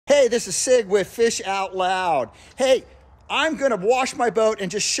Hey, this is Sig with Fish Out Loud. Hey, I'm gonna wash my boat and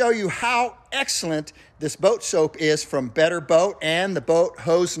just show you how excellent this boat soap is from Better Boat and the boat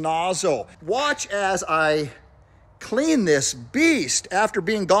hose nozzle. Watch as I clean this beast. After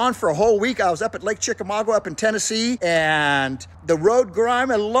being gone for a whole week, I was up at Lake Chickamauga up in Tennessee, and the road grime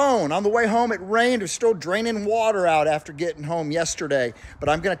alone, on the way home it rained. It was still draining water out after getting home yesterday. But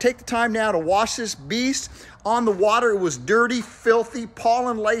I'm gonna take the time now to wash this beast. On the water, it was dirty, filthy,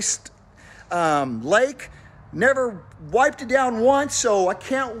 pollen-laced lake. Never wiped it down once, so I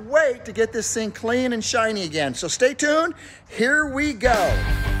can't wait to get this thing clean and shiny again. So stay tuned, here we go.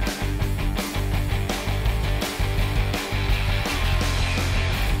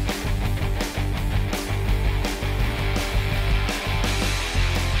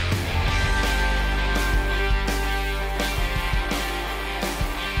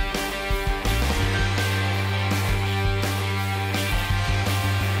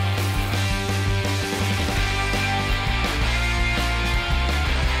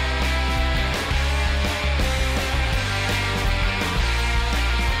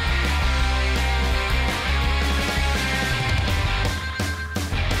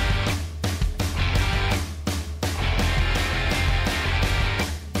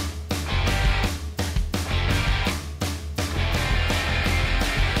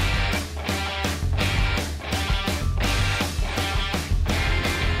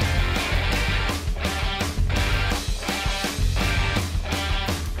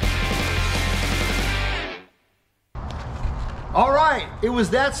 All right, it was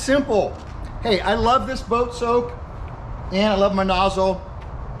that simple. Hey, I love this boat soap and I love my nozzle.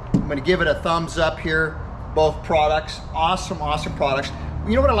 I'm gonna give it a thumbs up here. Both products, awesome, awesome products.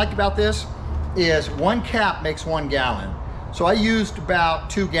 You know what I like about this is one cap makes 1 gallon. So I used about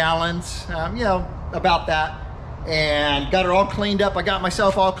 2 gallons, about that, and got it all cleaned up. I got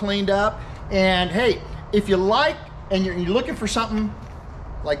myself all cleaned up. And hey, if you like, and you're looking for something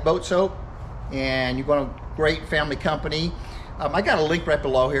like boat soap, and you want a great family company, I got a link right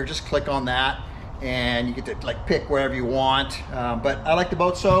below here. Just click on that and you get to like pick wherever you want. But I like the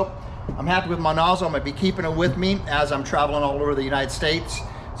boat soap. I'm happy with my nozzle. I'm gonna be keeping it with me as I'm traveling all over the United States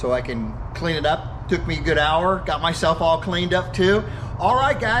so I can clean it up. Took me a good hour. Got myself all cleaned up too. All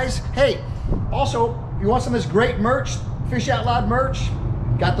right, guys. Hey, also, if you want some of this great merch, Fish Out Loud merch,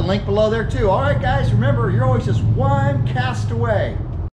 got the link below there too. All right, guys, remember, you're always just one cast away.